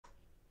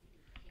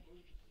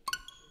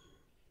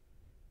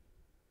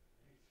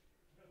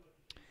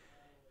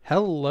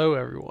Hello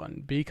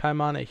everyone, B.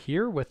 Kaimana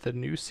here with a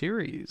new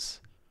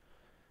series.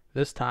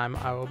 This time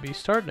I will be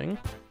starting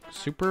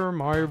Super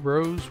Mario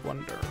Bros.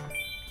 Wonder.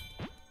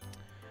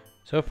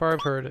 So far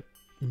I've heard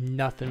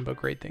nothing but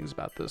great things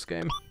about this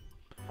game.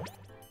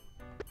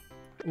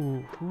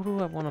 Ooh, who do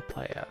I want to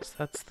play as?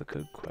 That's the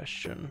good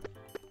question.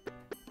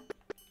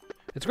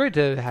 It's great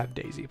to have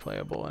Daisy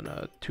playable in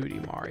a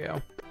 2D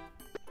Mario.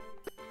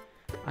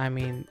 I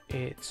mean,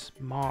 it's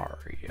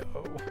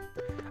Mario.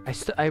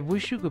 I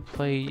wish you could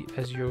play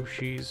as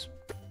Yoshi's,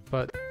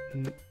 but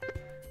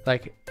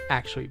like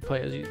actually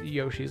play as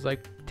Yoshi's,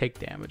 like take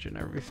damage and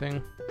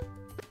everything.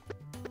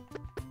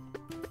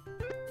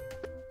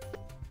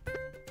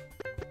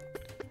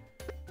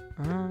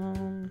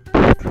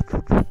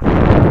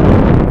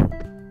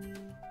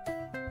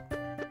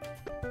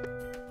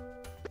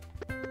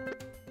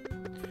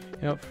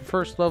 You know, for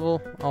first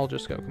level, I'll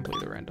just go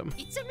completely random.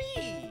 It's a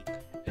me.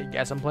 I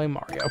guess I'm playing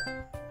Mario.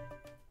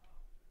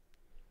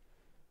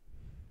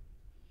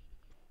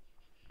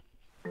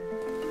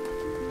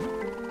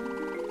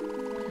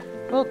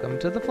 Welcome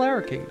to the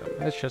Flower Kingdom.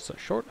 It's just a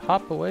short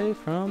hop away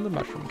from the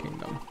Mushroom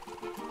Kingdom.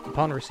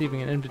 Upon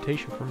receiving an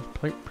invitation from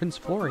Prince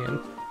Florian,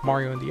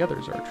 Mario and the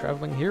others are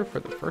traveling here for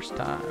the first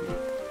time.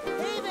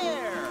 Hey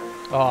there.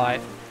 Oh, I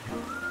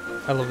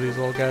love these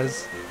little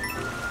guys.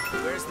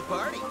 Where's the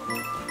party?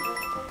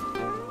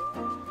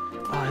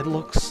 Oh, it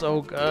looks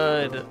so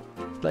good.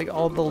 Like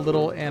all the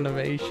little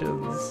animations.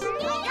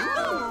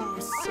 Oh,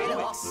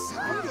 so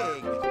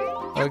exciting.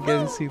 I'll get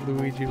to see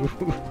Luigi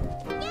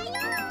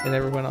and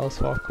everyone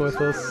else walk with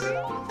us.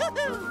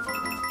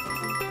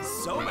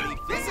 So many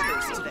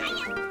visitors today.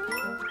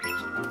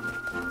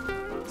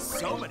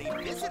 So many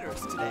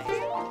visitors today.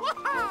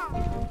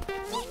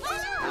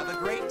 Have a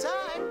great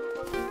time.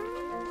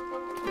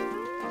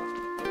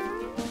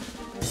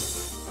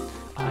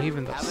 Oh,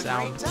 even the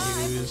sound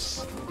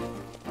cues.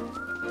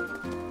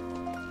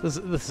 This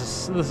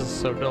is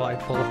so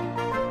delightful.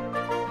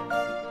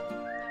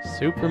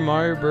 Super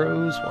Mario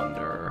Bros.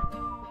 Wonder.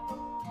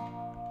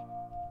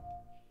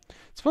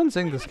 It's fun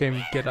seeing this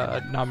game get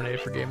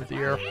nominated for Game of the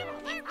Year.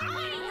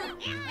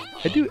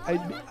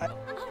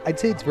 I'd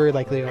say it's very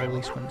likely I'll at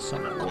least win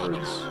some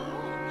awards.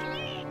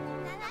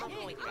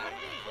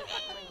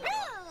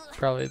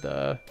 Probably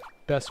the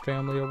Best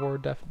Family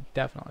Award,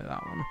 definitely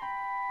that one.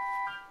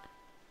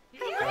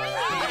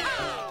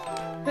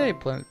 Hey,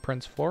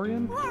 Prince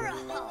Florian.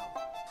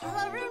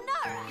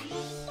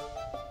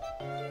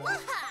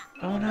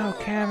 Oh no,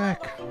 Kamek!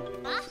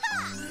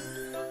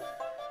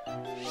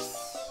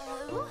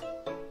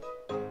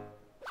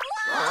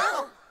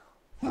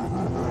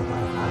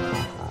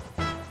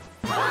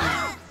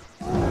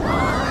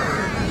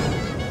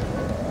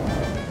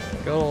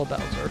 Good old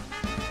Bowser.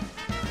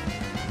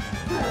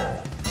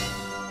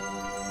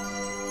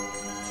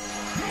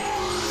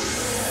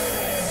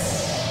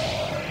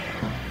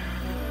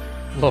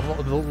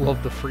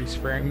 Love the freeze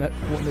frame that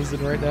one is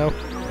in right now.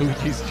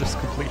 Luigi's just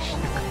complete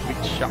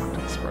shocked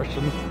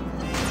expression.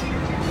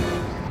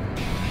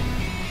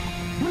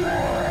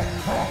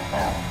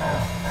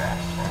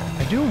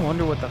 I do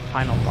wonder what the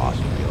final boss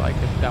would be like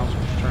if Bowser's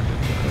turned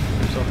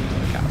himself into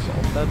the castle.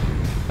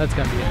 That's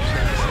gonna be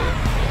interesting to see.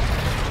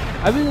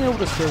 I've been able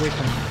to stay away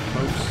from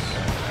most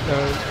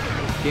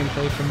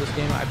gameplay from this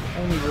game. I've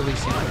only really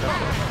seen like the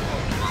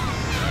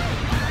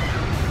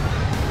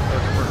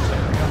first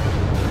area.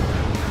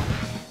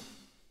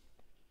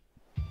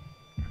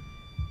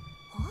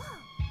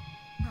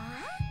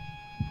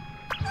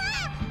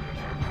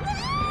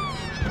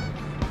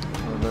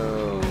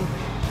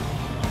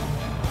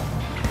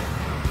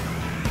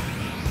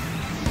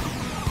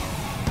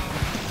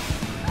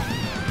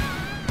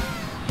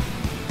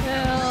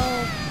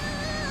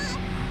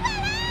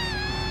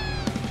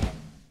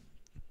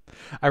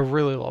 I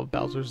really love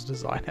Bowser's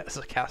design as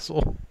a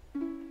castle.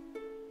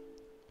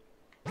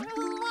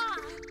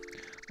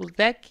 Was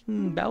that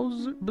King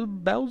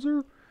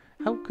Bowser?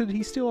 How could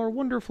he steal our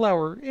Wonder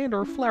Flower and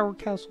our Flower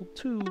Castle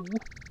too?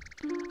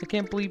 I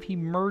can't believe he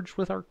merged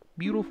with our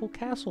beautiful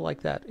castle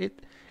like that.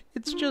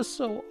 It's just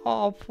so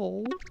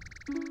awful.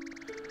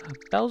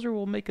 Bowser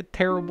will make a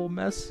terrible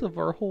mess of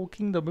our whole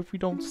kingdom if we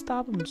don't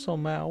stop him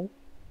somehow.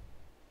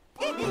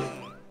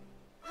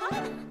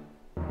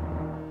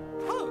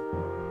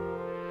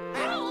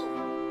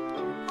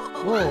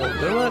 We'll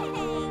do it.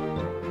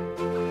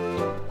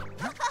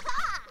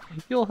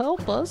 You'll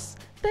help us?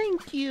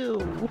 Thank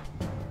you.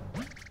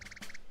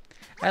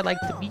 I'd like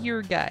to be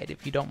your guide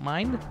if you don't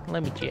mind.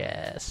 Let me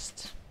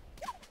just...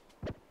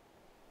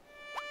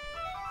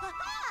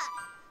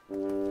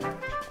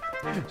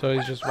 So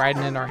he's just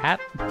riding in our hat.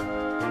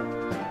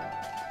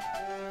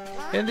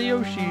 And the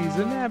Yoshis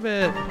and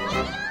Nabbit.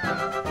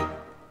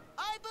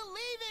 I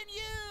believe in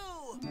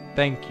you.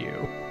 Thank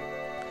you.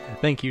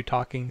 Thank you,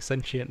 talking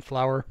sentient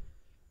flower.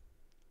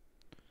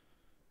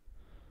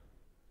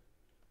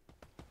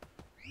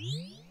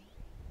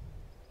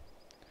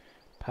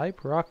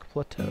 Pipe Rock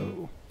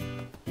Plateau.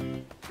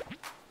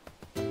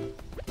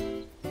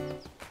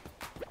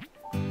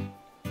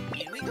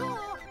 Here we go.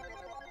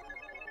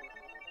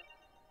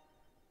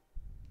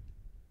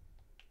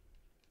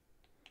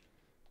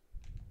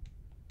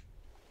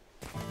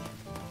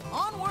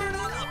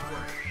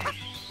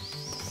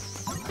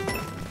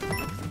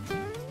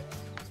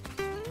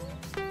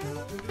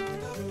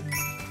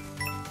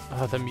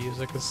 Oh, the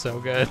music is so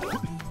good.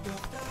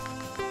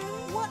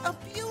 What a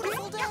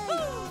beautiful day!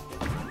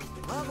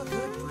 Love a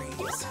good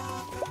breeze.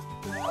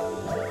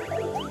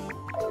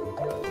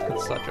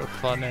 It's such a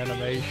fun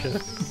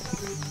animation.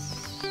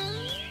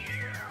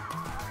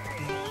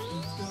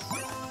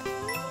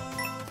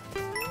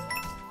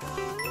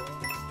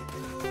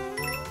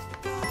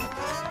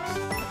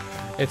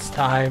 It's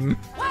time.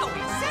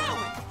 Wowie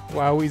zowie!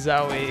 Wowie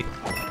zowie.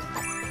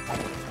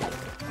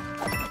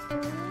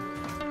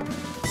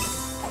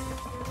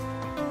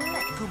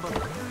 That Goomba.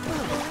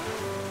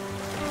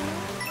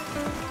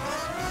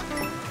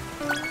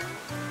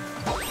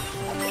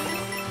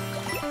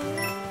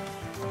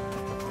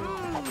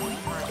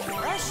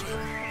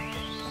 Refreshing.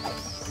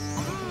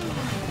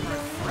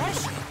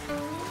 Refreshing.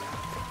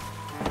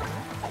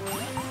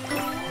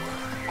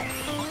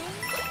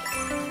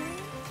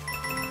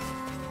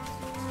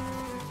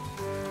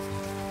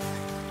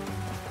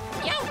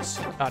 Ouch!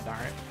 Oh,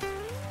 darn it.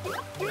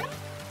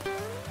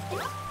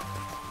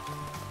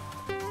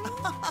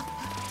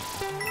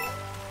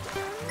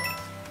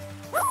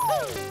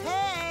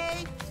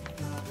 Hey!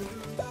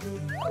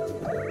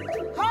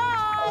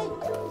 Hi!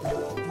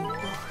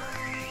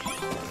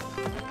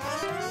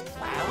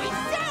 Wowie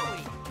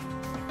zowie!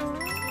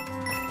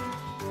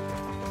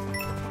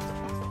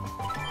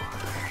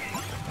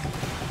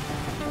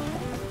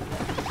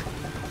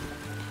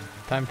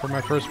 Time for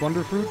my first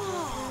Wonder Fruit.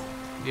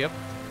 Yep.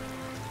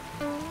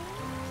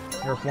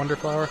 Your Wonder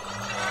Flower.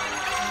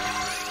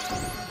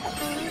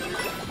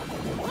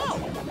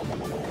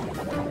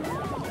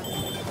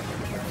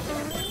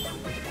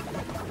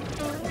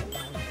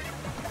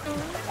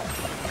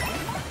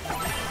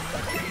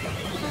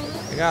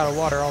 I gotta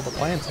water all the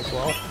plants as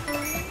well.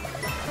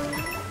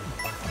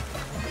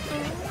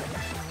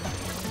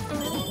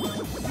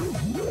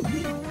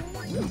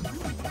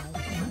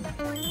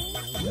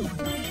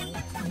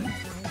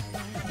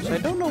 So I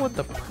don't know what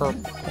the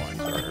purple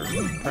coins are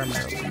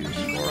primarily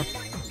used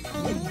for.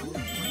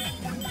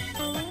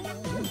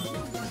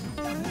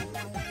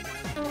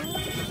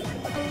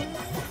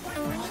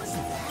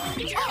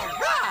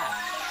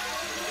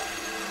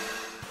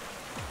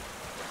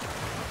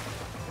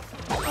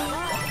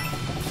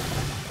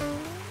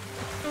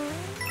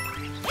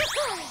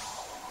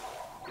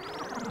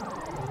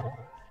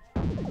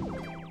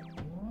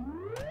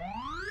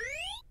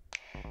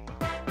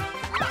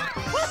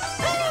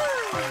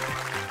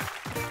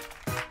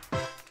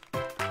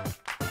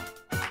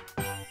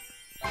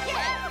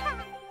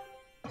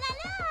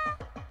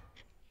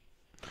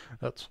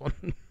 That's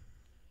fun.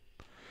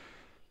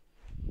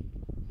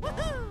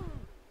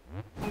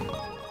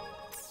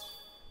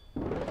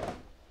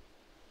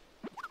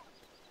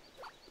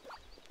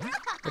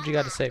 What you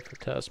got to say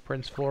to us,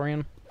 Prince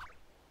Florian?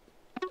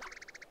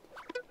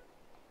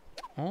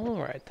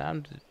 Alright,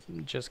 time to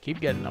just keep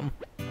getting them.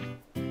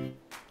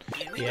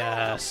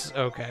 Yes,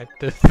 okay.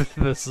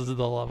 This is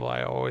the level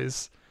I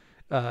always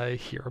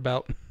hear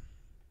about.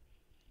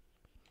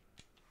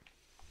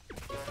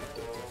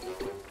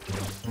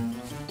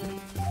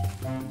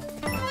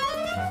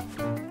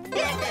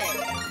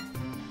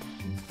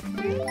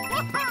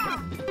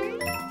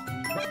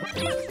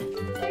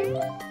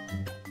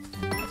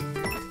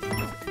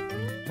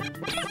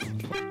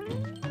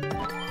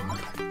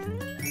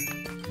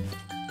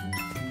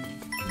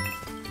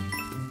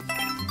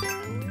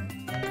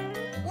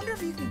 Wonder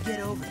if you can get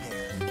over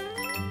there.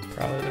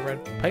 Probably the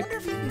red pipe. Wonder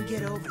if you can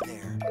get over there.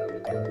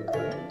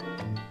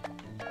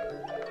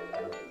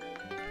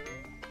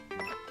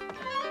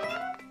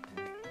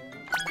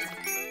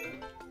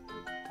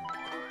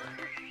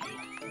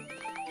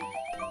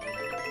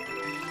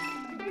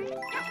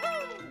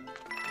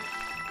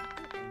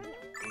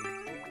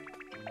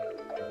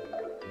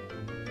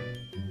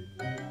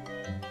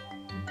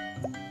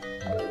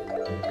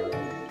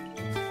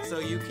 So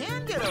you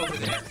can get over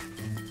there.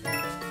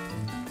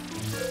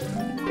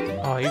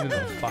 Oh, even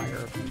the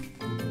fire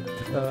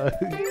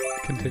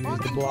continues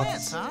to block.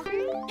 Plants, huh?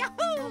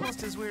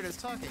 Almost as weird as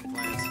talking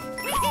plants.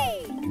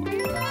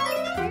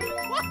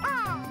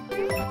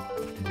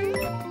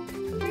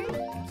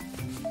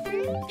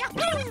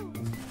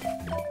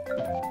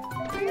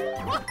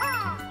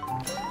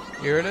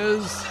 Here it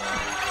is.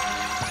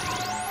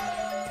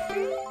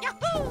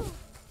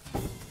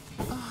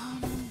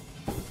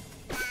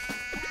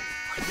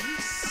 Are they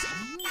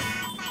singing?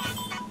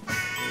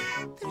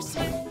 They're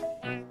singing.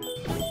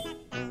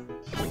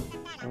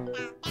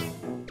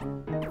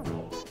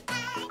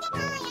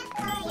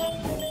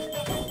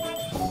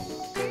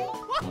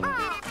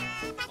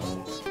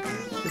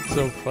 It's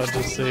so fun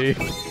to see.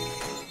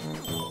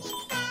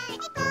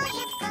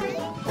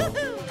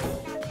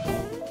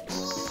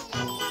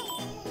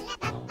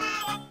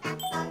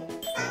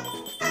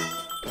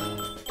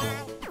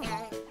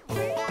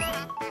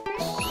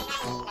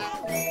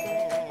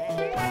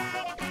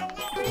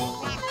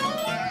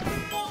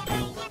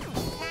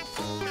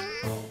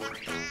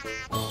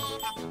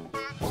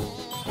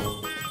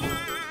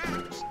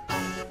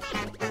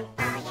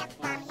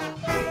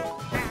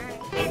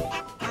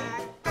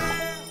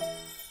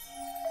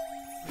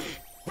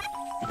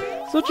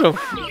 Such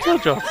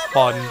a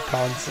fun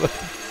concept.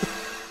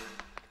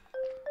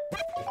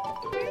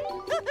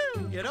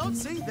 You don't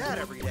see that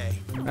every day.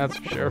 That's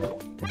for sure.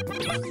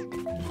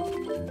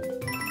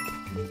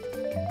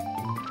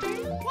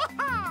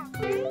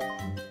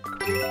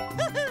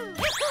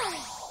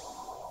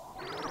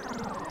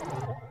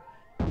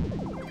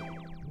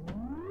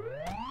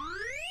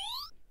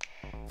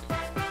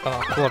 Oh,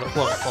 what a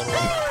fun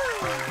one.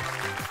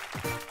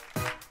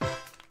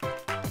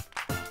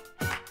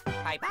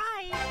 Bye-bye.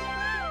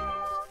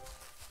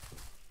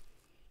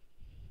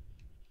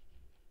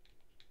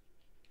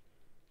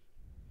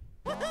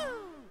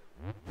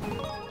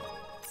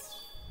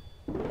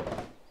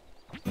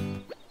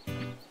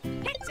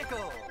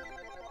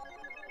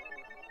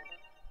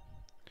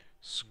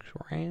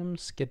 Scram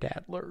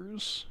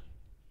Skedaddlers.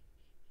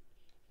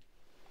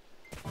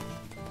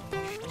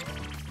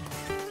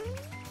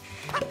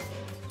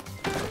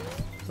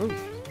 Ooh.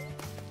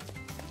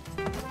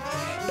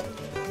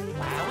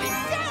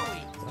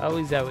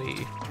 Wowie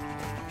zowie.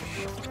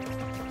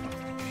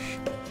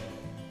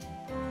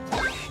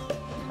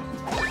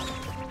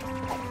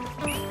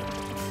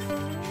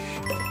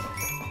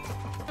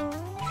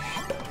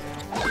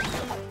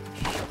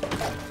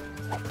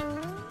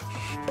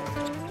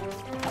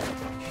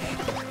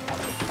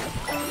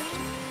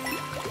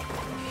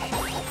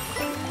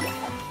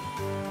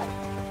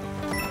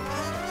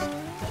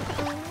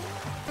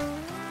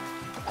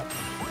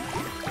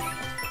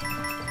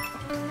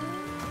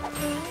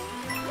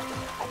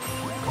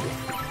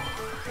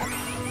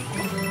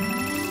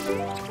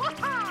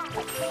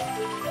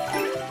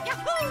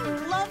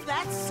 Love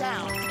that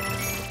sound.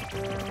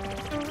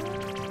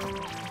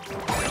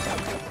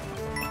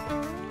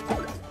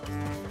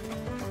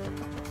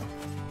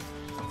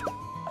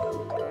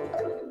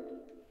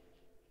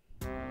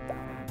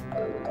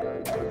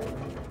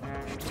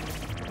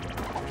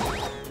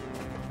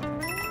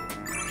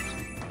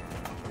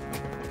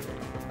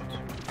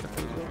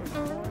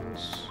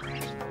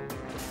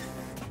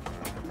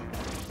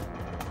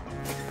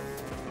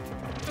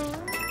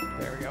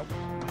 There we go.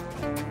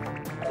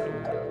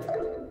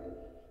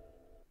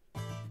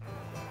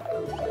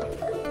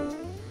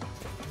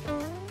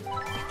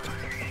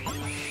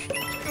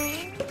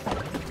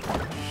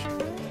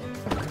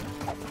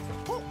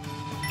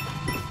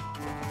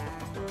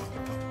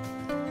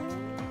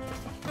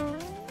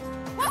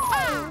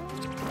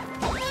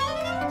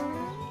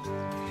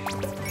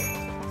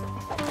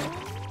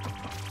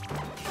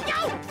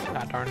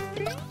 Ah, darn.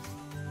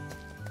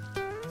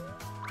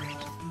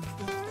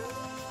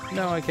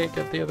 No, I can't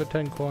get the other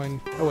 10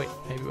 coin. Oh wait,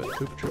 maybe with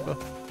Koopa Troopa.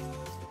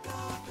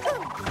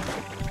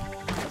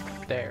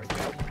 There we go.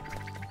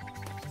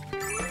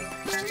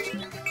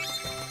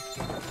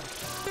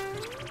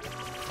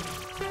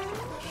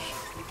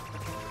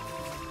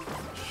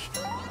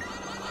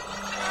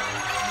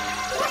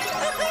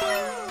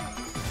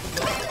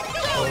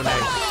 Oh,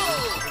 nice.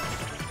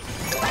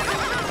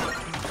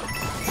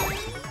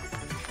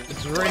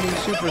 It's raining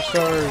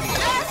superstars.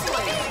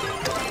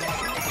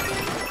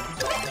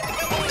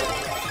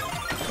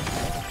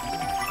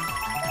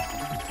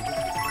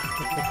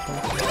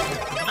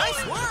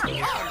 Nice work. All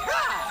right.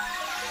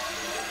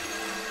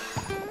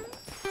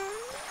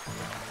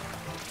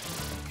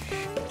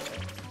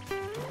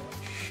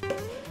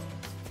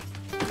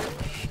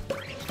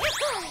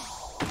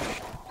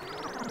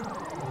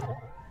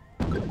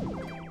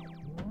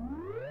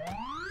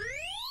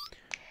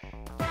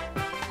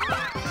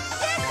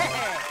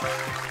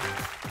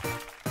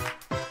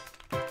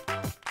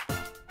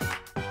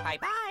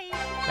 Bye-bye.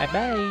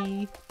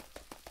 Bye-bye.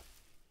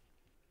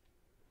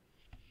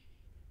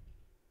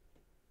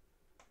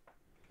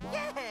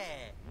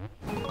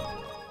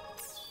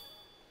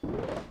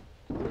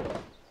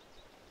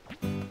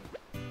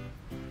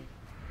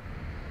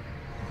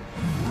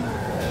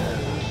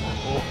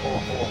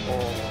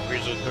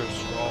 Isn't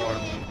this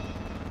fun?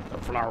 The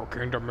Flower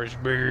Kingdom is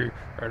me,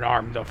 and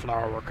I'm the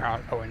Flower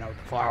Castle. Oh, wait, no,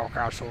 the Flower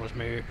Castle is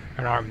me,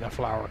 and I'm the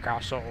Flower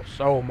Castle.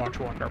 So much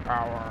wonder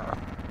power.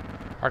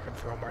 I can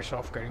feel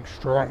myself getting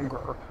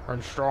stronger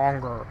and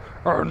stronger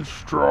and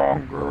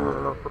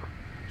stronger.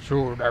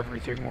 Soon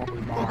everything will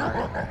be mine.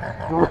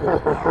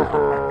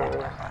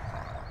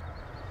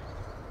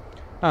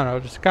 I don't know,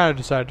 just kind of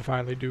decided to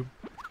finally do,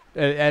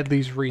 at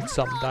least read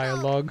some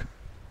dialogue.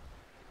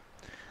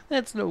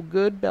 That's no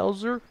good,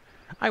 Bowser.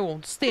 I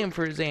won't stand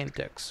for his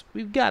antics.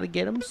 We've got to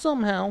get him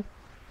somehow.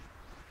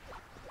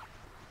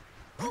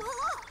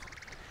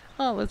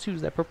 Oh, let's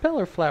use that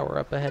propeller flower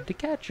up ahead to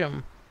catch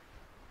him.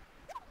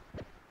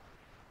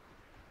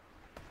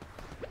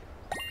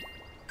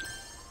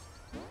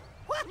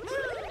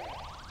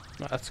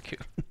 Oh, that's cute.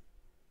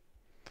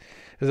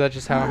 Is that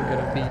just how I'm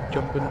gonna be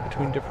jumping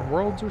between different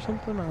worlds or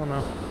something? I don't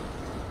know.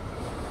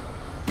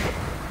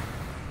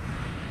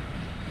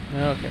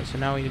 Okay, so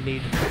now we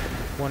need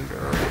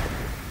wonder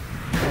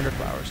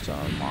flowers to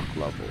unlock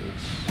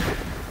levels.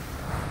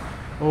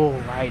 Oh,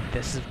 right,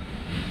 this is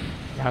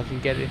how I can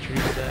get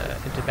introduced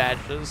into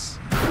badges.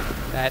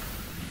 That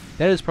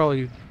is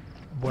probably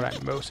what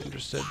I'm most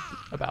interested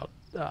about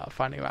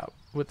finding out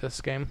with this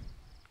game.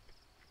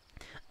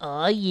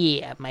 Oh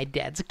yeah, my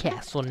dad's a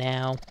castle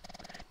now.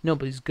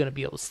 Nobody's gonna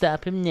be able to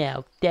stop him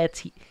now.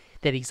 That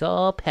he's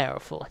all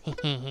powerful.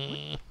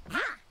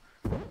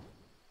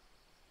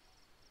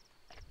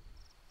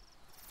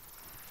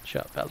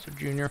 Shut up, Bowser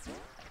Jr.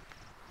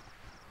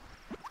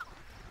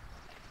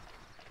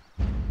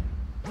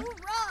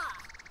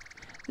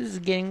 This is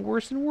getting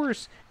worse and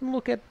worse. And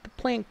look at the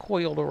plant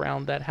coiled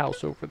around that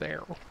house over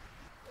there.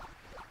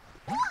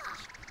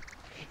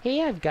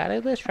 Hey, I've got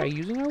it. Let's try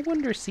using our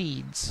wonder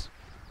seeds.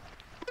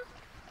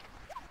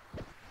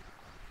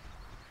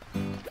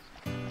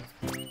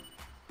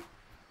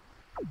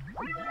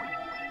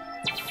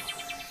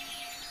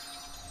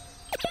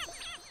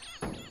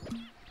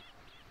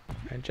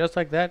 And just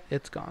like that,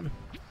 it's gone.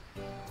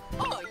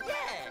 Oh,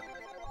 yeah!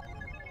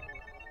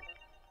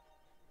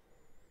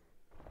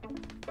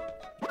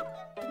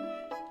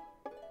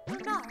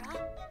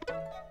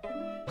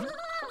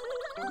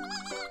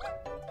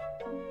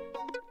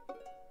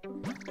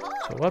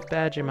 So what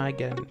badge am I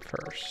getting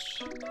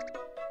first?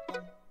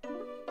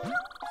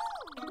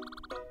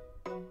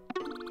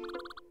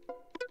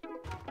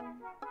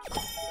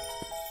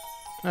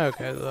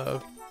 Okay,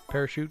 the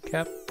parachute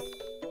cap.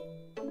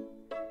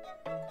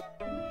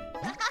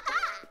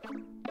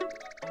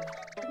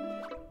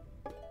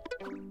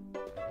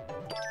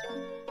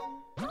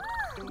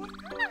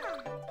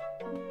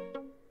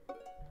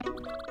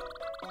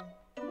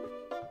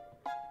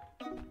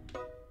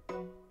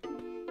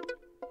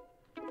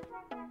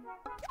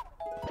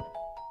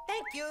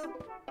 Thank you!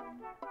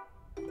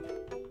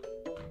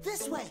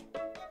 This way!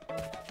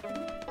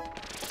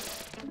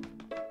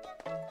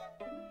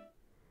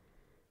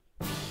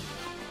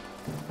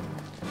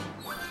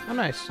 Oh,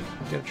 nice. I'm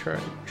gonna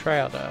try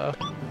out the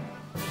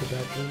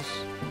badges.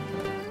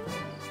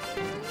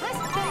 Press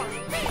R!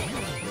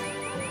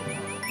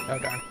 Oh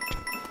darn.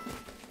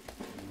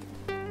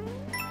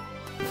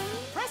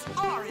 Press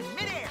R in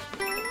midair!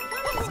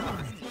 That's all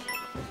right.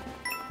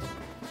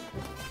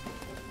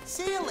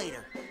 See you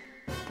later!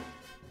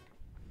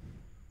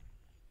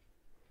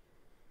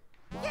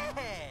 Yeah!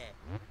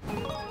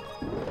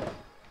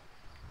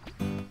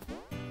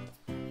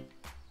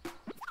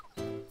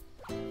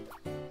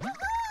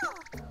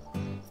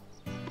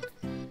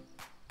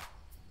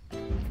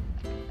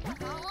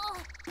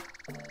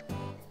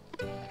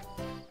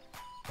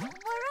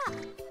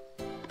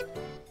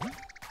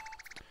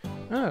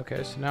 Oh,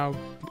 okay, so now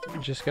we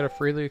just gotta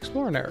freely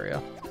explore an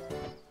area.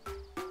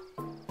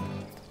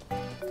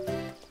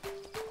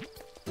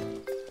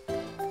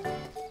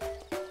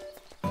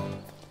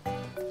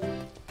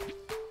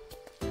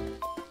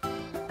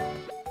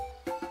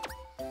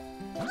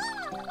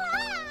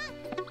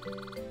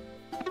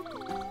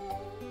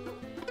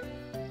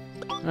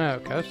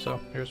 Okay, so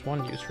here's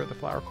one use for the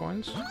flower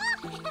coins.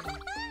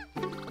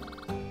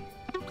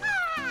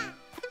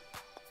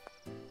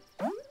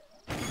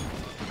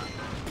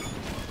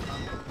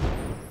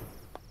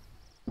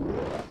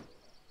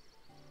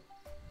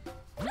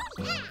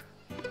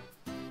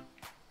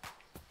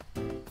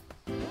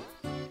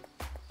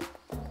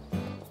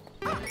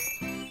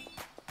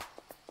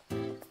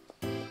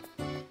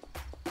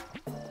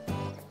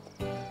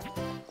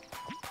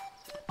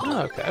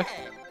 Oh, okay.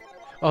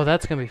 Oh,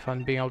 that's gonna be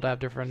fun, being able to have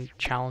different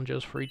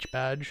challenges for each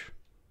badge.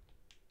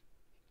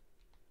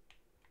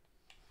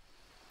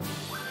 Go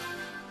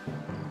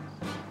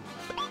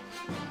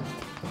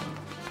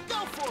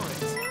for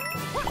it!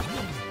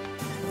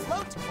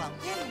 Float while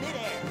in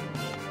midair!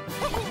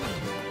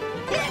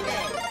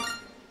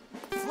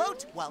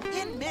 Float while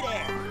in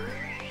midair!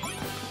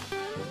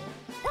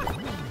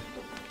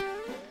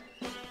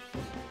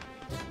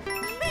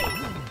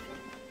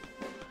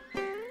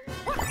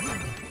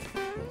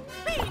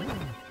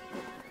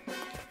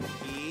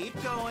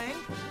 Keep going.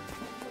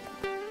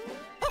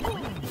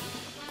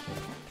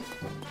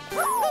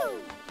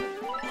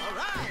 All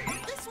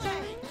right, this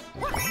way.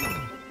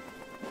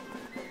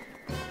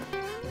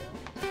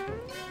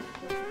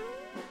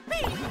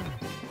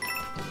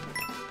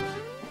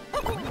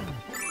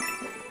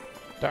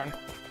 Darn.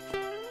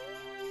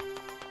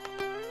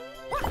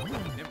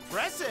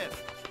 Impressive.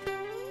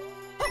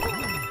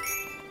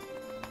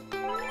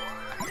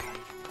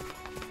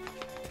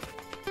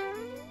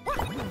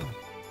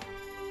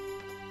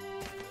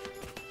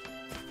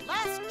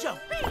 Last jump.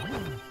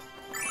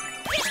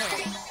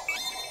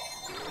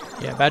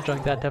 Yeah, a badge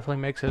like that definitely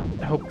makes it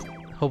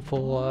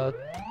hopeful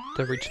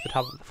to reach the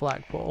top of the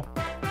flagpole.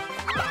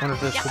 I wonder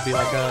if this would be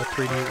like a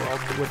 3D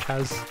world which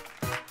has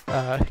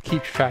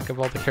keeps track of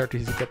all the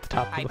characters you get the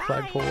top of the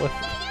flagpole with.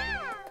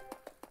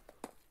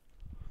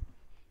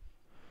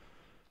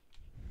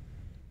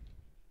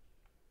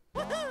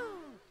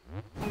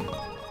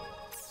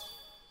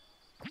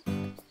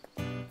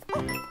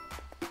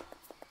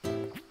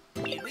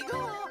 Here we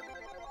go.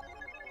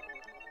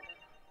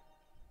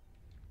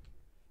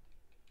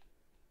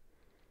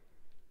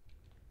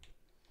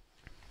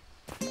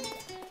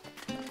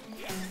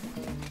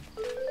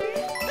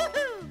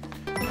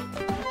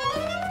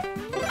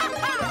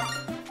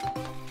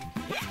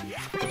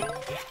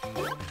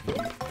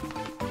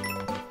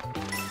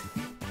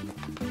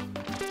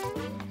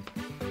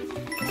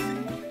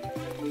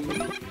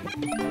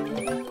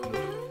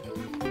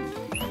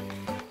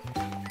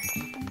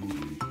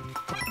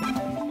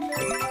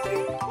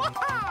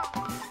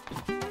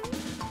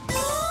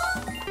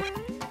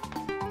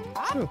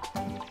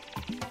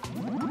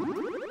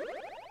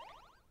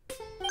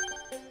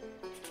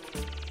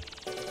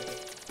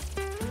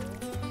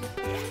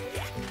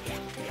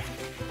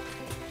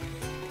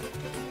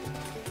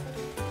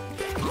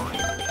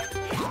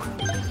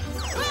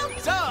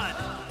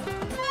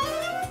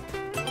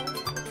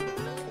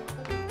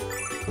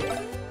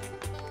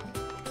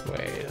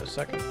 Wait a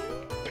second.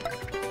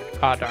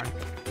 Ah, darn.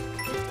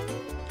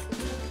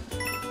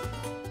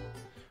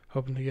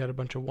 Hoping to get a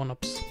bunch of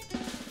one-ups.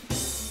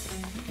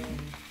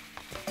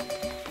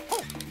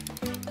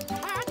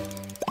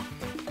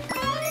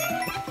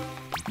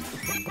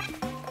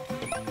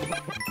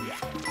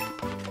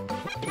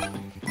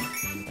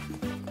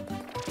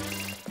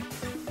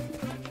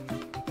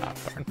 Ah,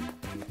 darn.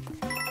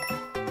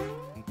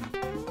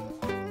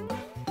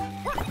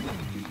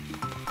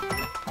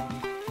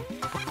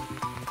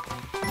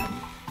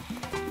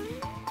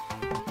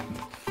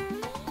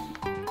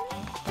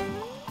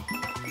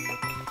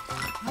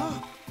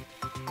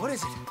 What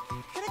is it?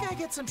 Can a guy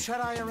get some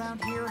shut-eye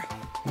around here?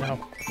 No.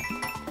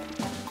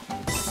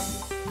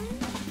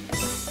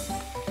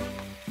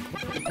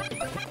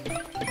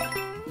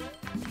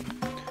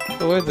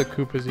 The way the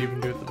Koopas even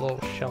do the little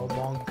shell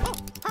bonk.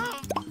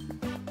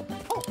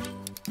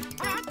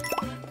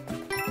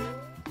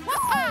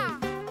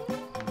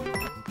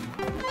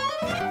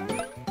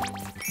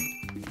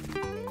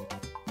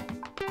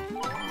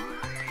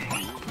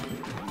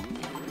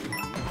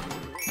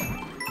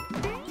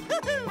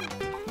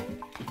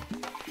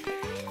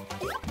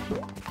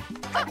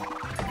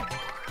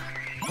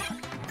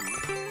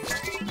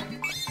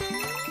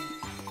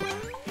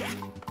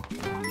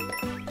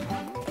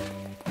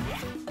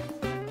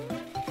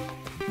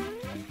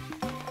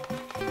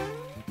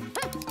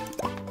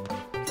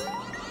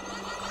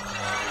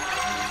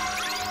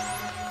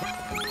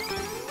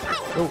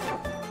 Oh.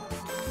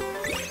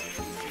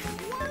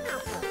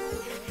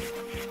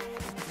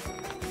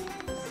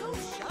 So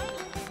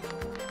shiny.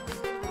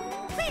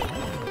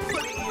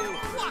 Look at you,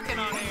 walking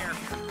on air.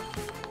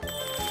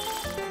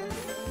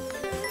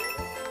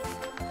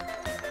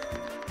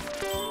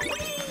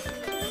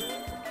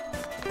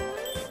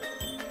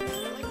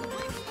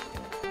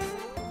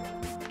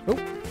 Oh.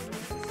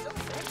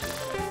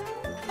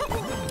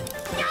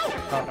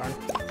 Oh, darn.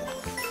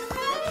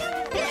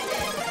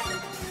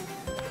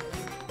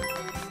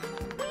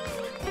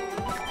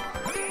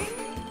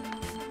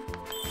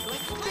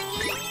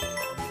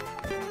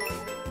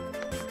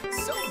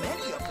 So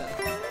many of them.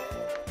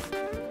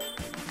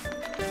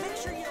 Make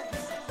sure you don't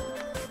miss it.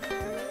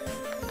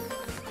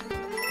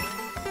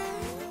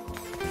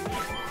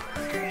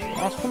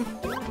 Awesome.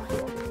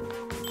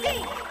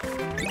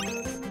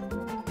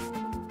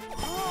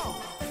 Oh.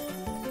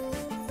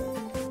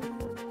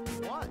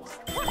 What's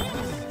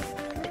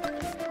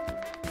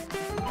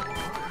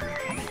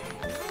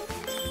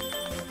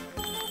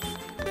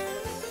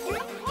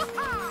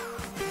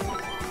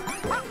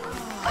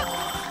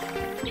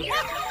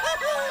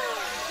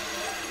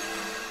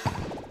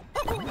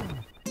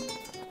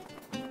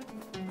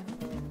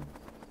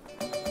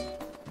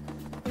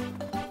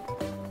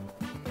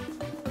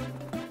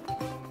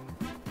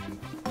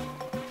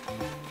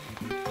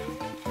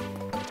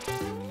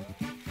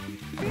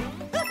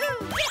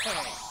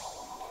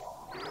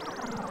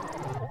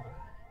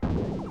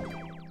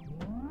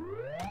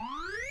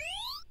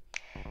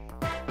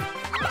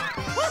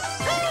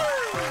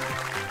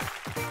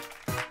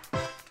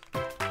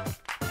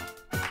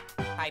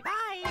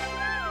Bye-bye.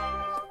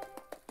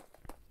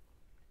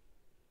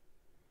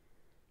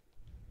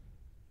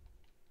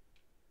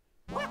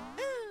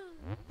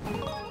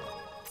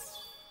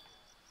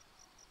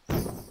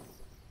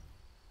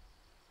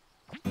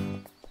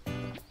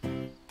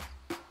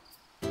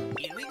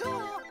 Here we go.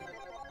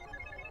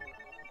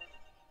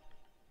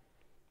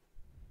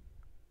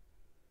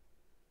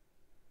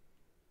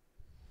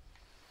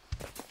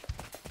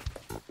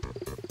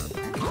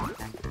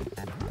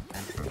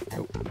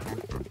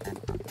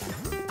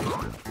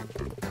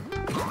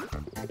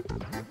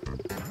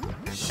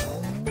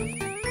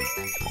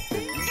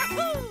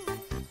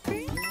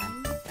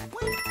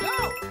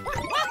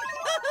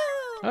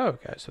 Oh,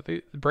 okay, so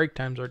the break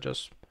times are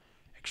just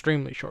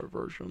extremely short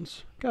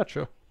versions.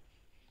 Gotcha.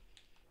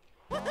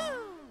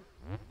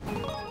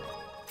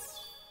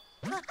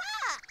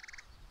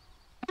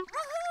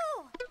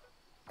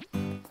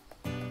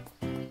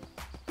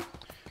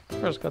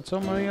 First, got so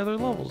many other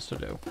levels to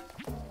do.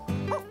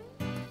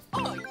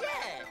 Oh,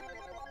 yeah.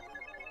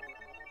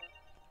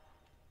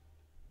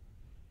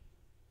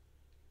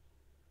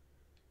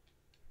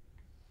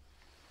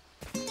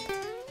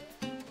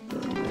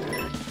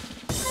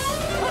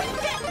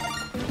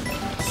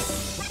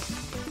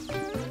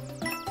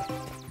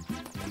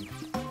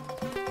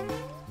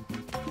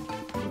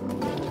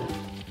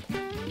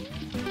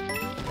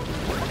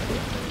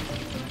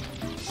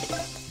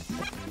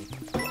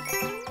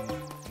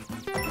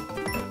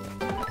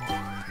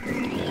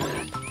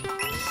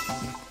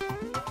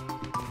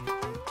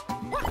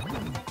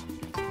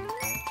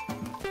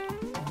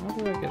 How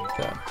do I get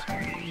that?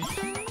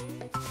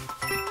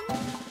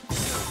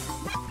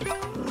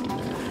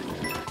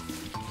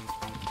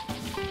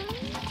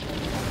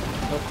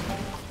 Oh.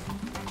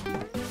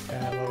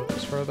 Okay, lower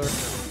this further.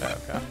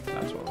 Okay,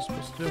 that's what I was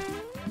supposed to do.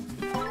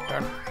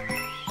 Darn.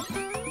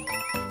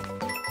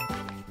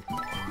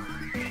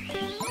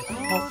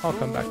 I'll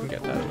come back and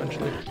get that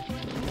eventually.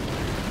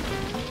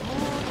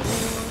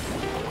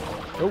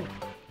 Oh!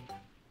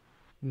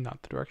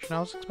 not the direction I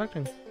was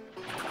expecting.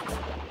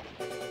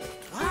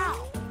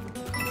 Wow!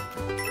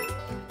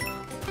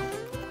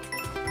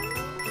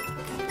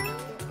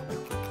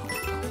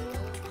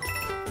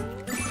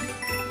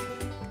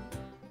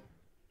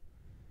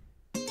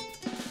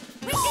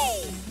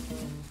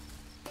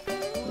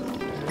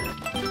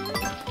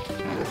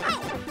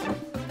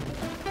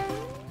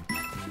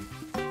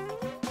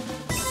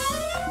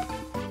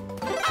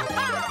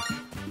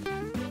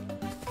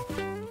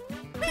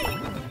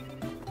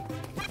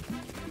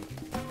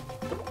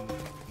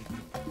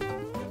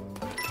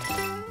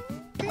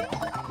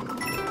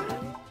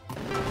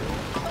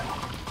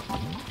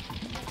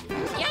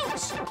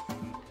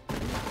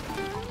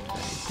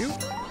 Thank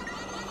you.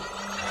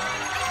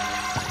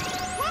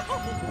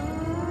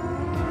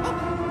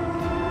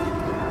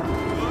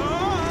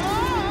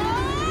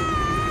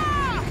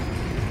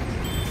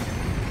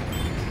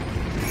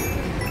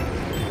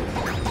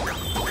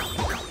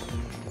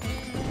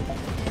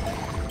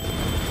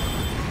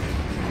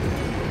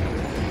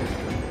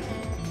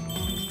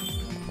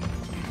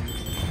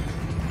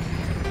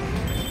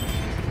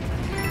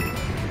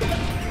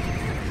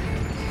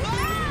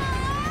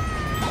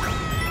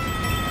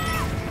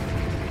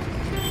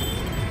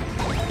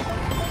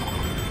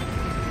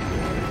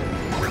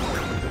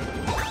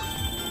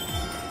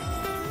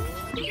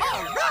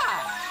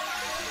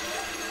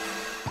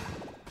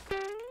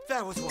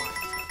 That was wild.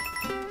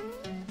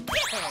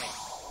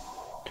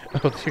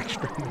 Oh, the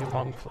extremely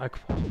long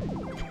flagpole.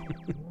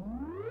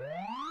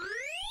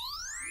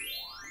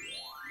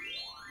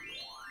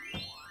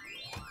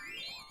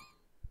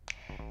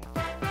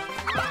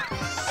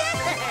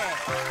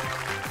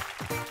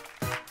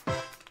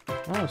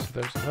 Oh, so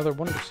there's another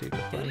Wonder Seed to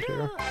find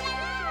here.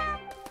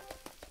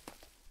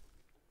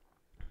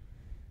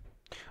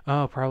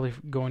 Oh, probably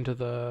going to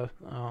the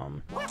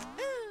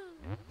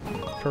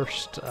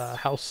first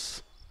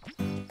house.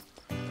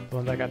 The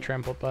one that got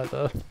trampled by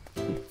the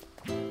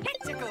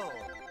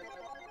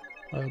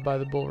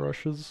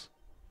bulrushes.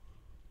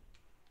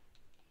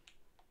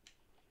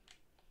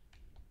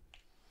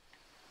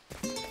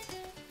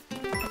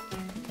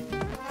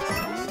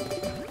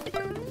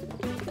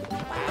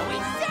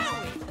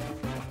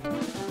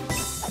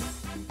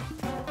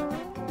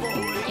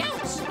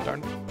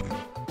 Darn.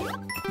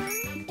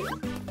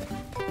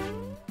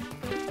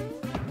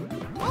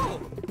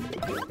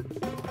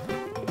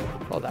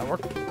 Well, that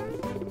worked.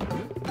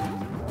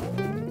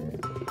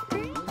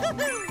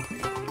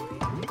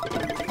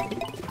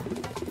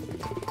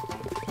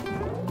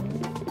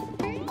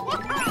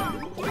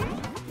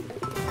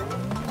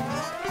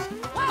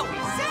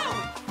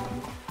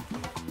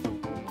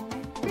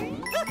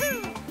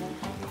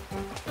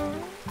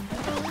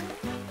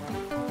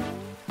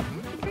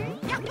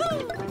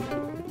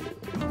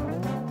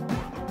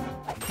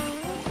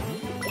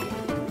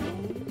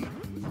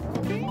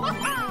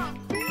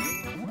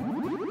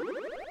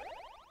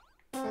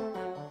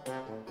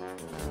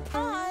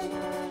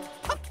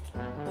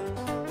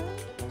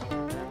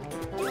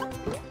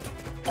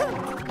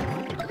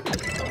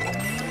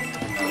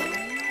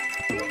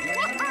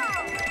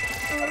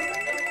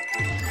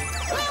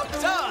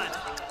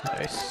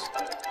 Nice.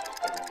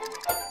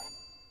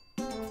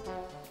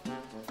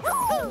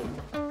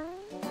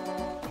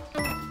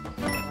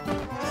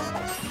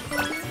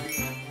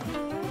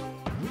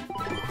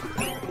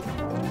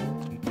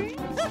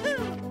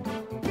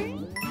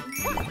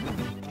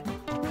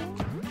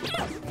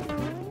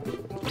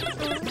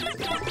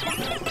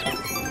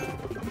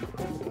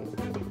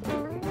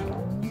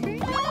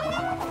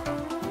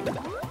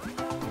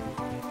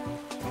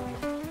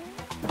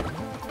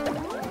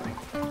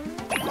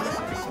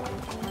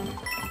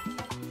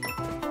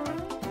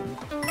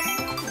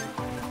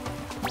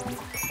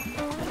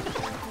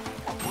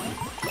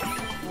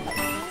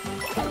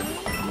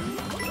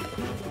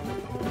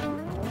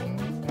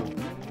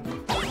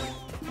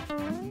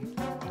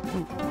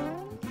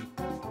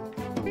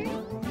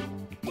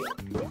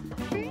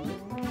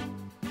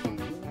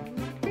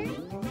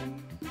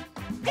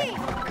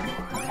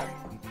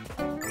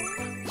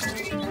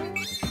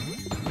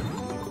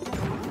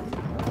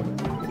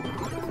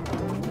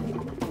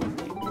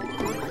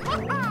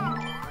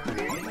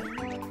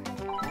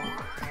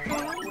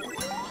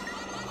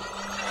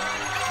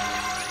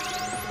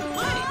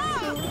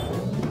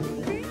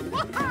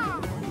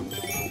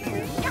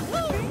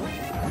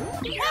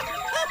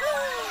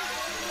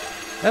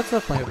 That's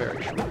definitely a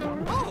very short one.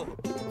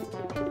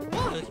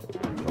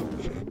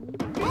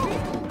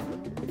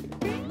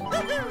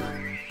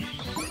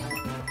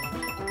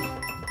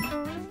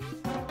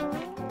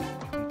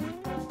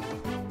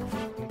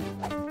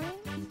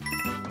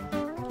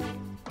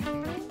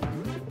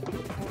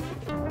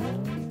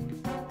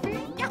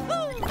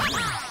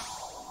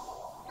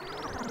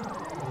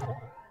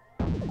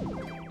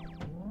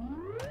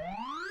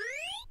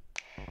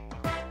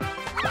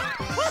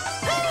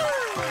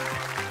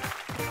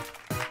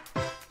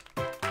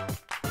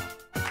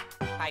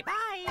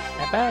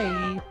 Bye-bye.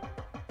 Bye.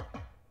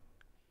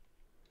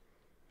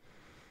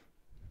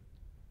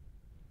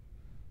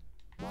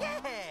 Yeah.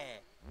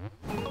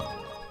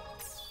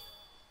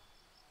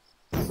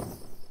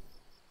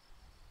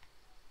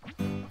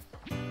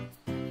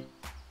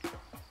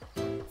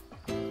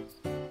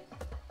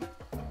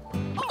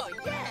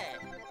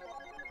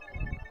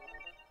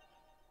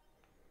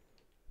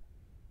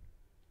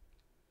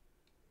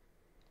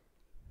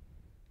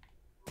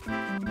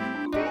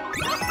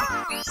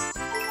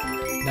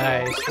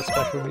 Nice, the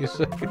special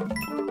music.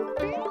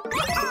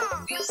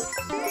 Nice.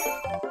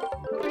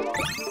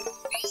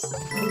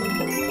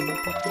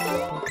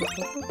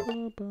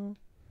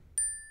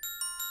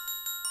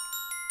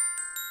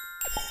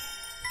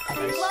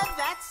 Love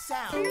that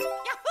sound.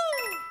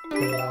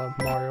 Yahoo!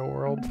 Mario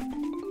World.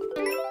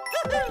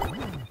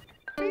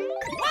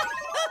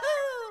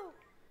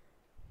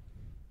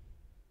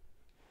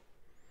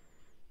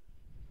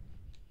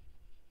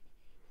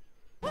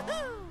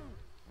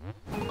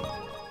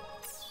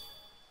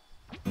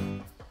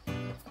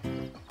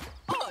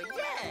 Oh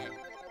yeah!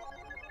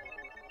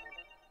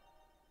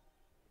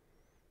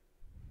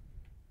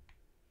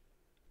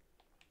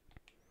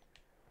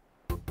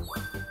 Go, go,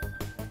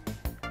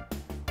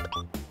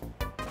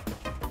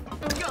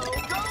 go!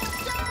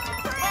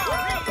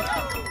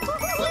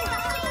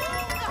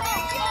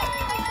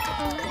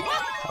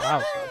 Oh, that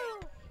was a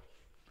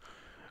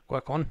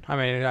quick one. I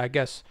mean, I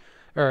guess,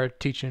 or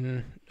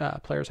teaching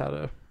players how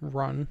to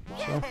run.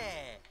 So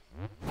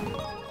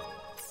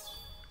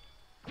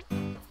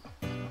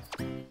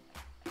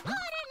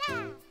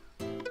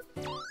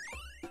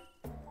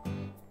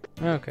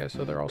okay,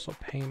 so they're also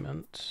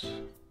payments.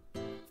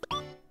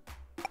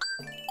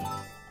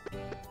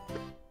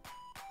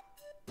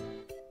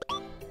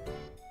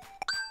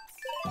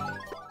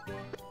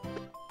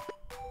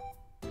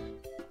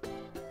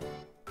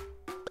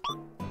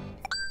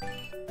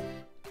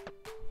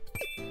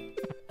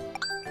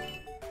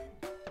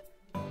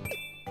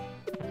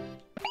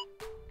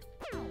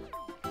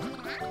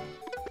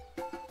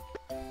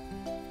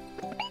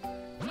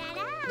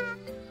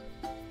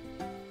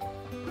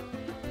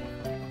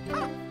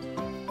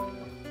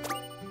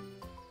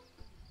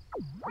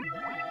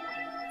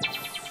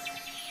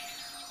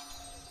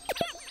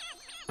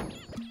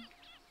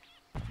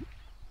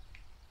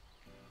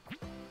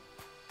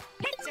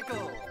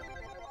 Mexico!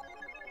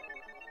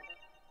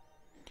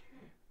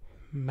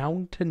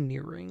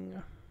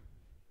 Mountaineering.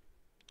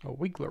 A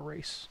Wiggler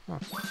race. Huh.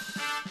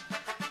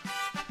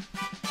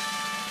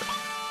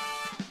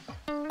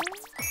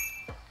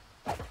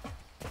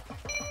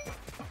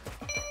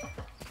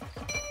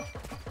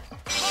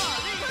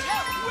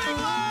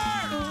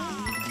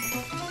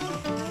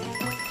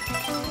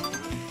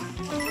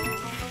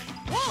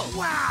 Whoa!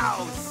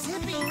 Wow!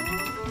 Zippy!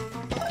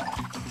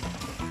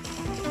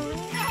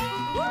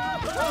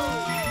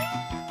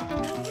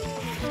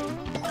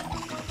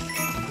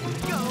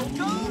 Go, go,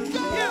 go!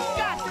 You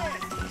got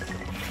this!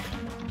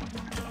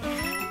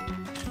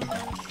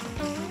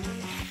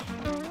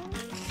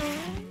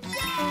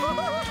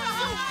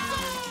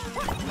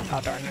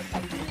 Oh, darn it.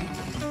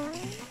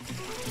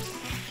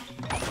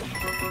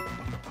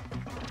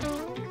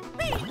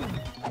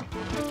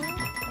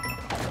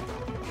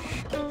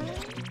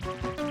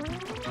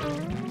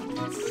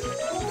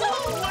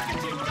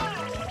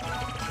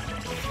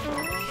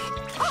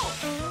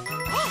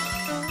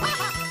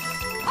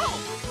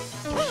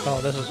 Oh,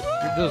 this is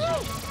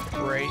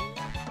great.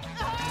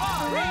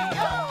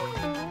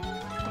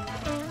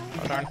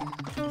 Oh, darn.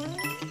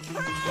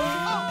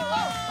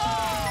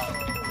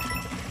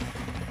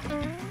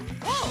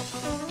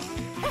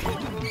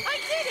 I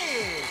did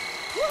it!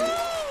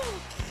 Woohoo!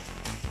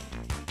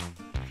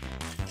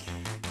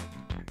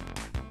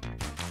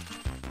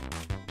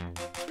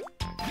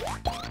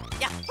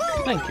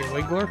 Yahoo! Thank you,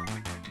 Wiggler.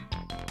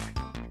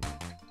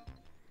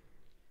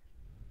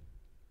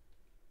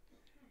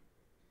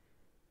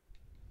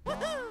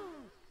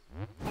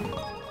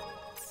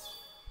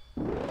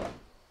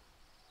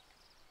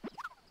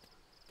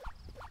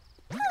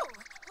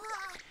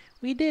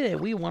 We did it!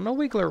 We won a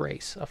Wiggler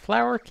race, a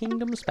Flower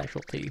Kingdom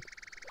specialty.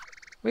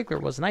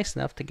 Wiggler was nice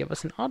enough to give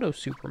us an Auto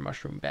Super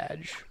Mushroom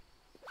badge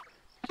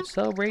to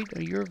celebrate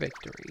your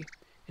victory.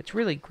 It's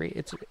really great.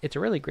 It's a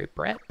really great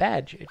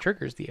badge. It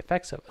triggers the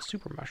effects of a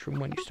Super Mushroom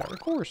when you start a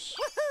course.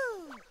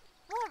 Woohoo!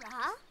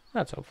 Laura?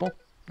 That's hopeful.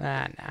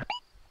 Nah.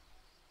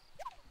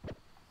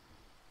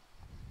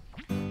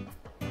 And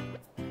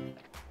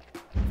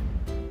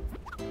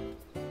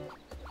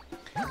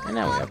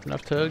now we have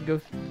enough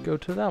to go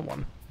to that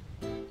one.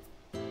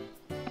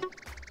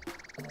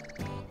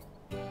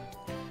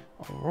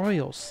 A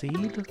royal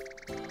seed?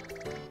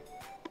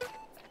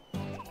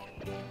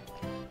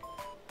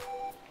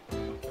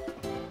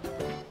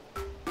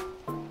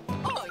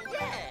 Oh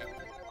yeah!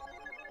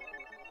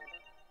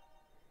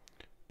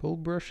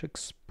 Bullbrush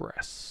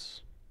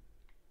Express.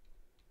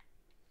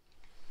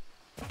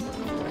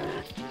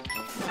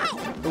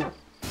 Oh.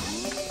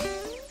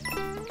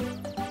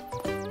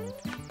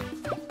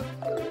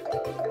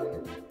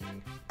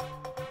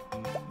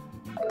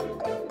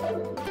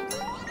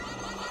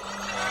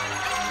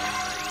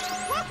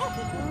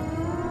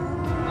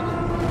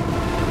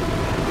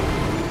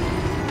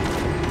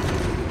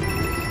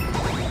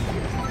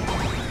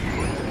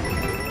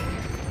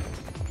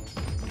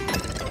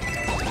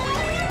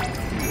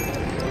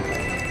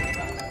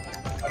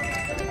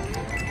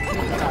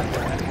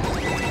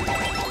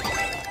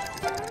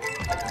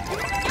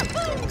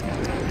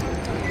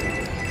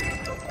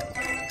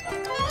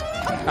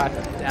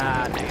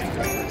 Dang it.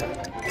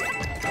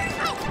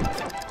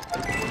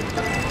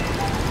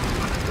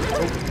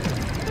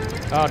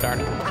 Oh, darn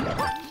it.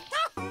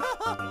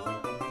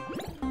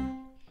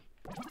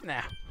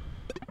 Nah.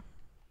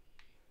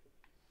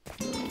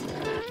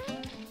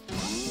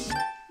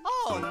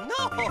 Oh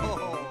no!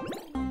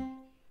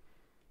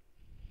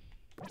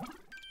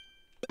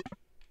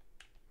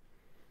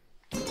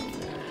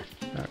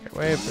 Okay,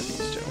 wait for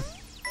these two.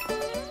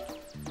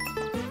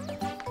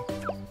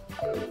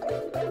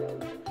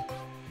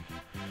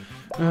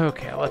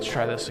 Okay, let's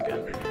try this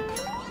again.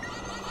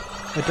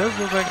 It does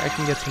look like I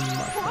can get some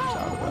mushrooms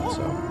out of it,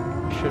 so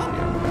it should be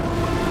okay.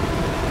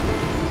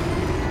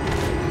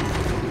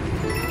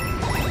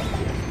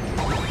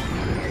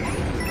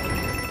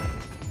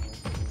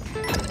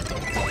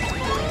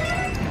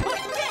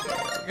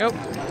 There we go.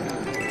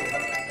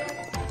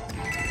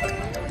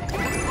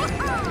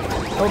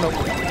 Oh no.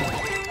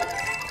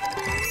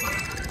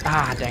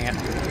 Ah, dang it.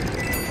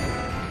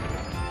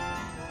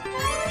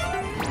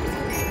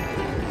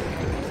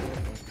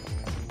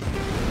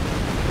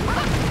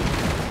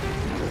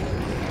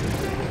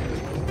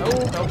 Oh,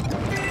 no.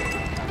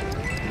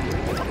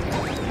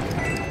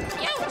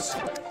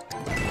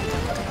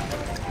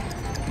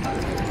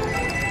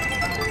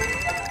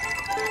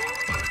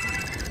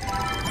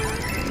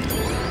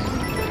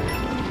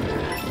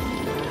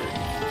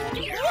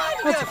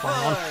 That's a fun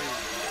one.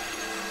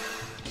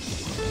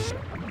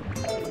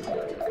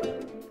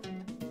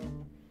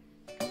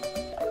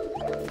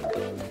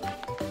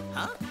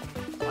 Huh?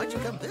 Why'd you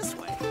come this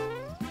way?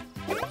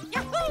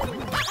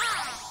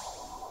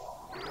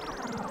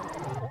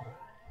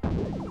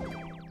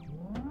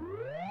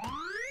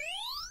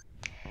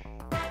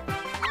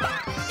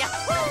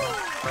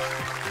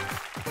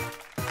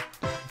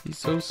 He's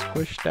so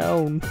squished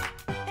down.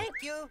 Thank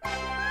you.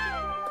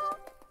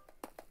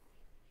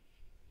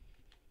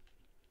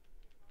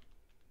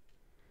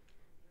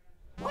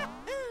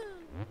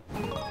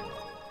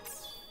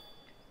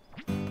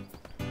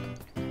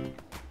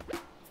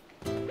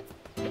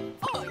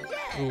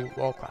 Ooh,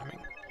 wall climbing.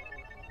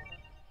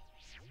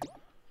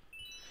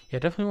 Yeah,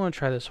 definitely want to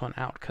try this one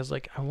out, because,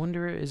 like, I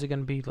wonder, is it going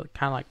to be like,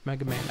 kind of like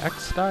Mega Man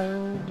X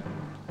styled?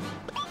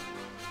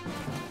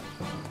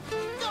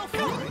 Go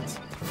for it.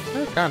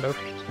 Kind of.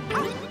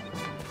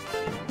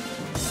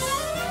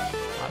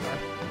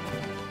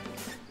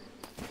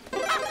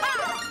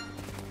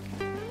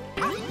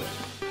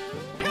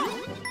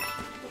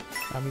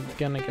 I'm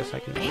gonna guess I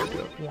can only do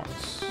it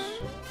once.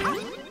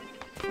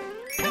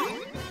 Deep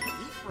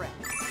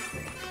breaths.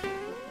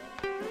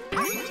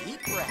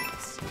 Deep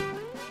breaths.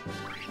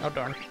 Oh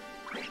darn.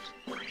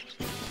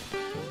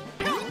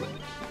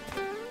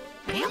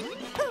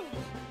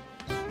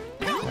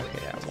 Okay,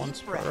 yeah,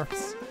 once per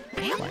Breaths.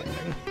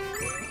 landing.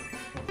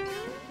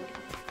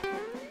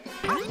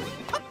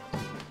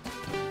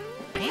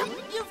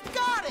 You've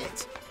got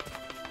it.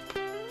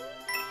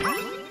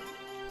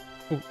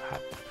 Ooh,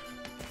 hot.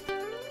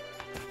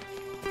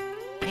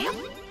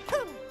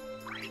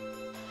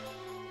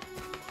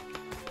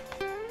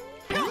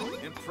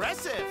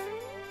 Impressive.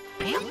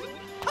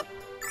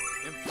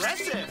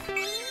 Impressive.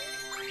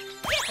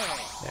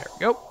 There we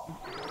go.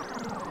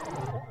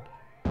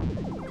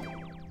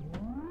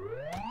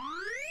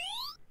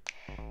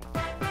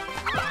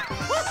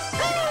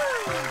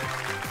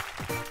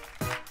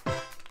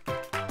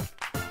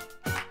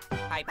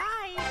 Bye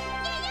bye.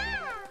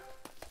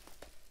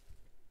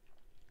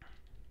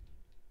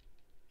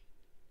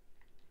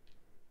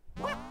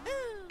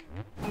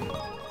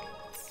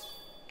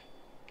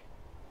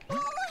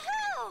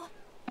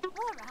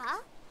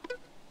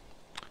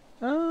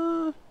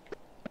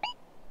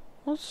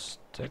 I'll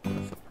stick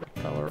with the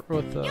propeller,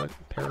 with the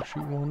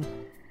parachute one.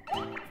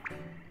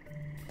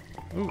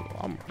 Ooh,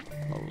 I'm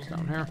levels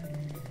down here.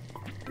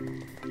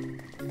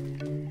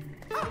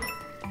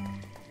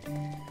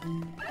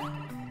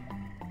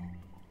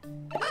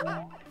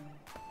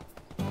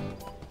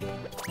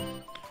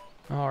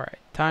 Alright,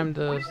 time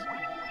to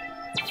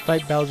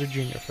fight Bowser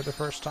Jr. for the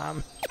first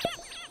time.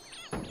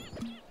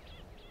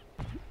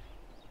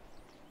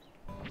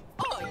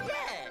 Oh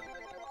yeah.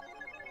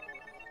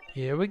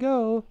 Here we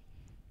go.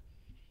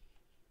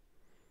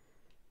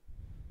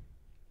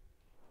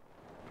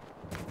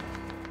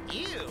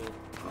 Ew.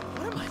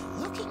 What am I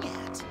looking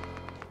at?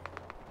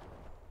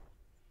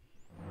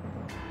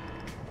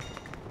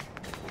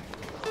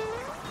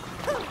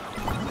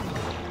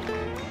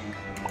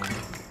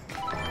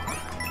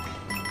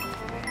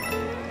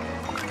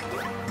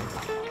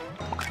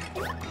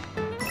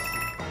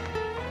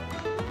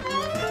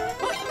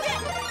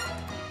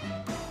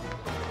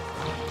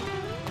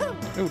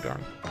 Oh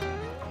darn.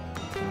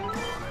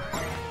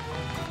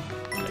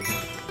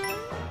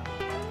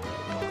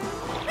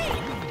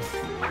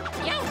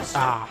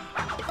 Ah.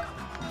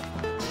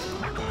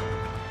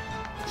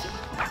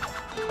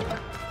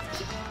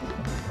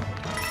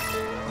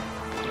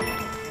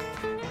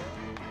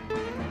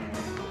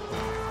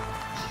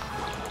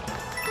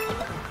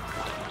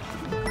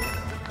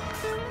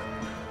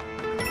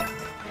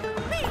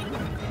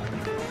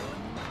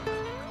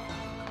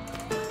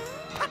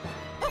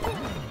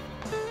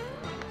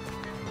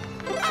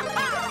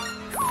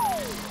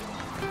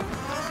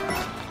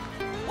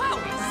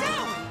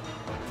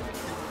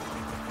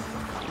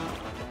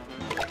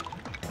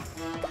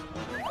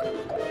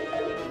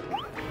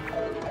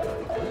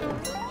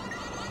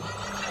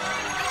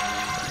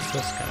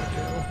 What's this gonna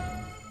do?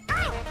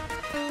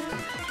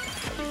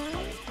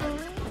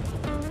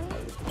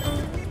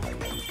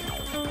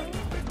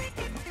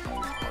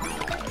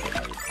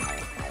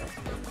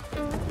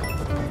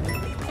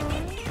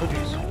 Oh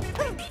jeez.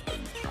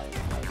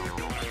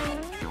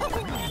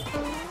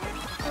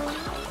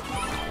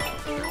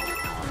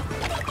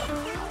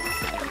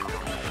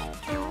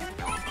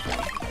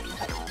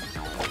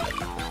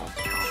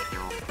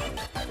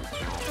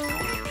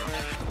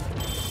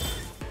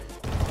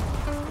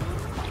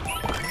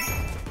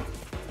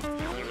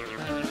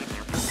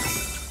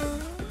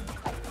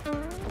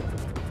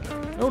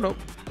 Oh no.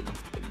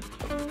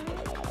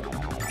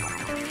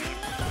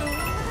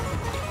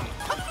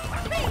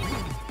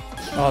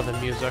 Oh, the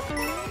music.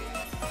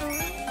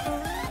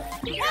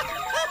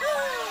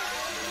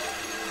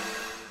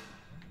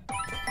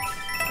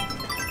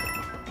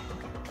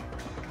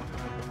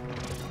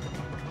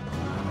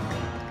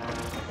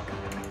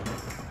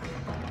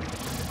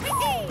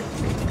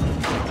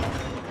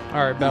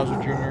 Alright,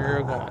 Bowser Jr.,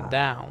 you're going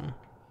down.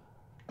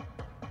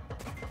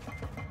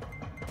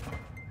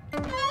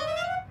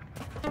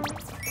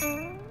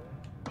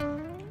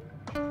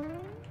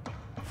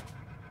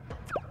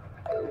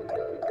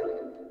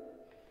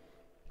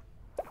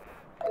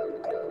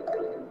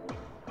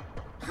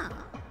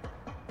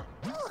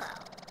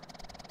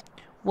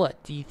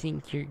 What, do you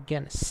think you're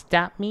gonna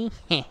stop me?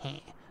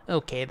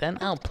 Okay then,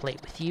 I'll play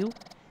with you.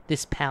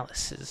 This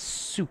palace is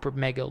super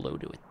mega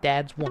loaded with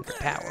Dad's wonder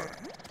power.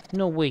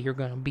 No way you're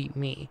gonna beat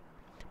me.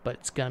 But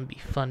it's gonna be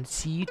fun to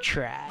see you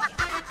try.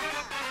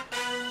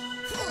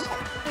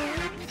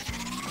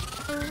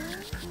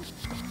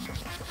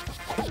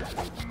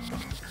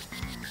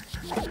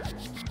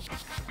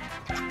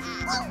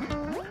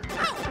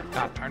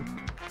 God darn.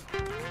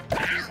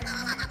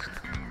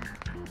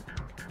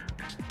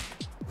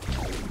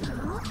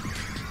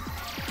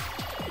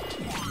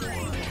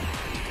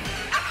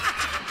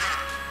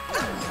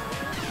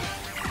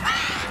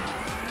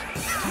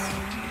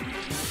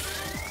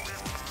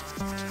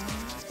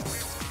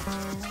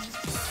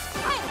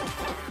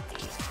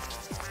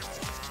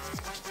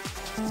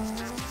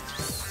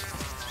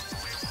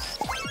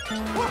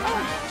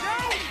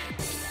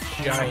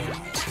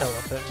 Giant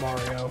elephant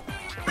Mario.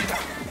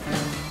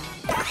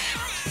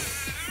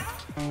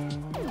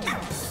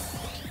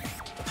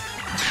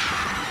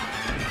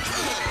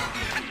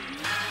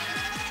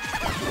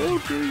 Oh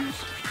jeez.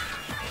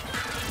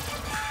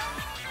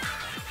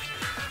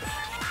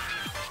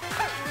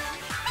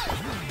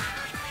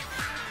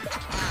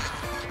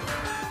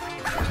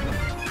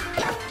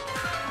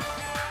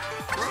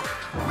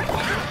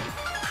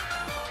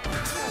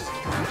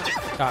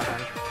 God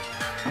darn.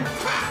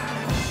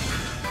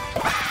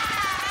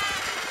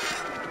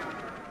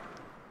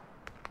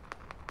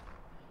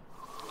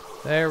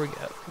 There we go.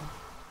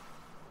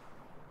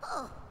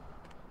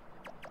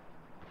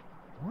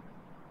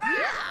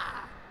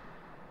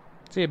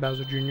 See you,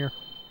 Bowser Jr.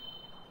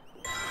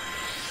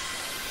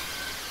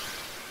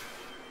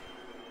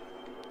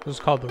 This is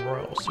called the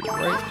Royal Seed,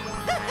 right?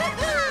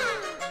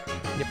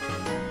 Yep.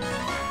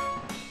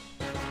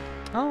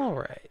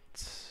 Alright.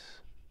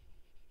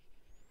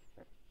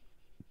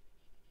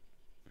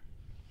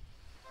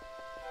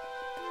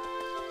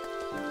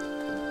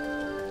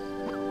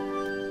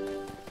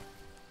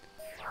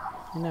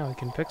 And now we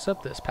can fix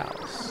up this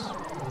palace.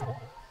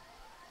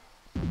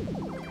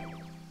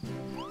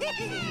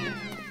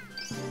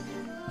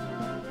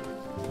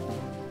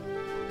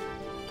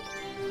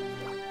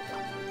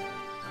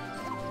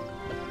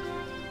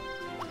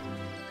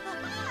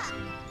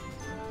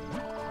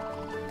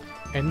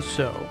 And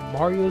so,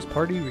 Mario's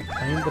party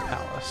reclaimed the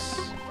palace.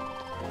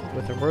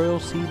 With the royal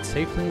seed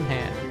safely in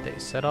hand, they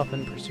set off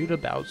in pursuit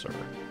of Bowser,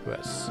 who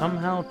has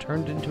somehow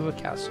turned into a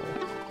castle.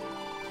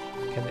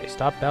 Can they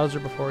stop Bowser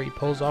before he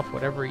pulls off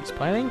whatever he's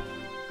planning?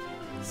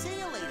 See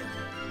you later.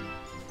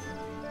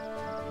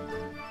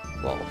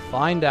 We'll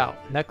find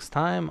out next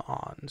time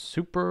on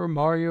Super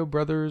Mario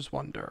Bros.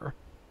 Wonder.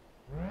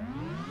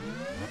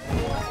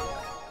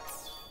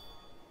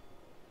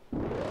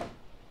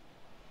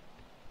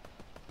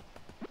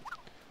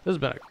 This has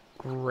been a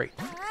great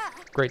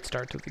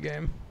start to the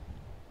game.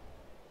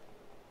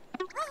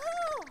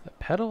 The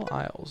Petal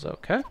Isles,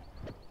 okay.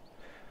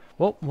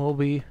 Well, we'll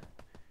be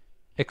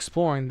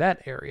exploring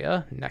that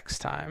area next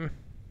time.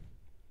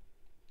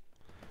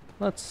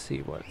 Let's see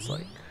what it's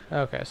like.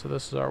 Okay, so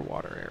this is our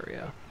water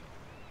area.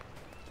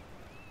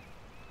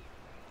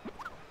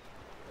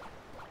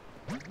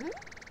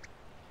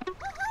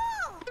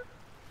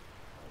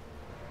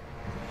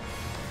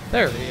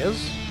 There he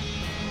is.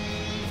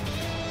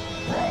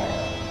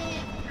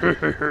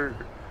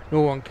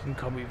 No one can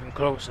come even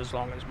close as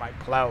long as my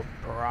cloud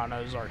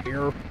piranhas are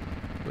here,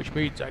 which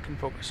means I can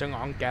focus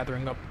on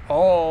gathering up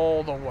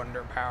all the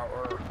wonder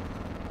power.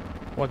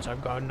 Once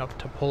I've got enough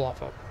to pull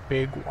off a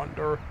big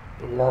wonder,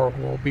 the world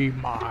will be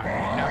mine.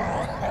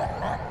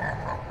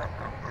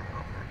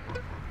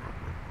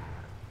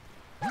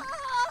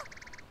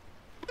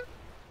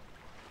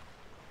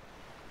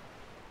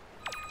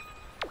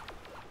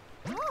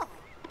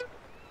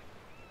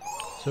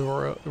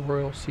 So the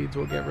royal seeds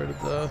will get rid of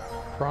the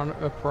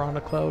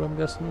piranha cloud, I'm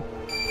guessing.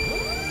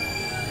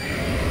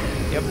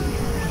 Yep.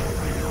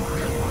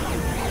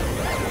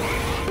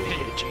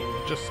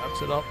 It just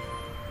sucks it up.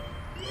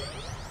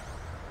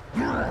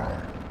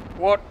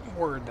 What?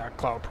 Where'd that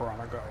cloud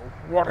piranha go?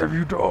 What have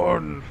you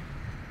done?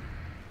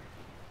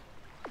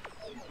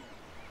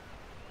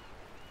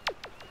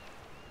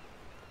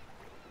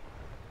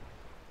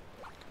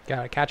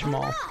 Gotta catch them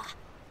all. Hello.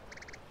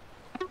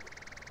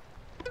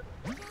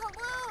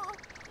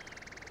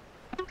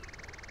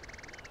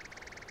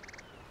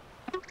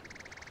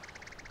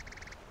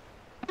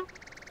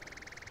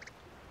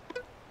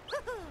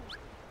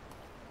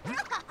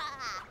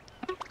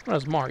 When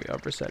has Mario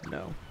ever said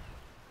no?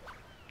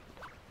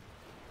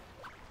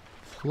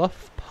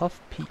 Fluff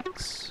Puff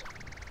Peaks.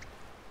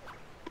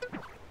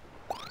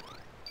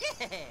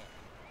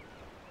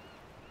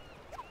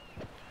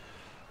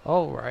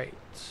 Alright.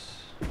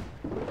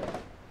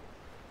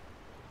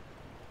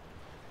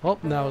 Well,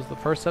 that was the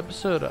first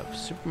episode of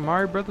Super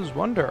Mario Bros.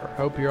 Wonder.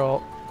 Hope you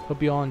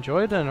all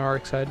enjoyed and are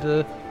excited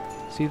to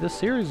see this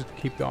series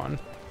keep going.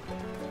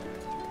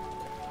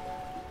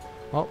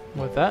 Well,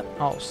 with that,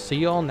 I'll see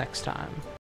you all next time.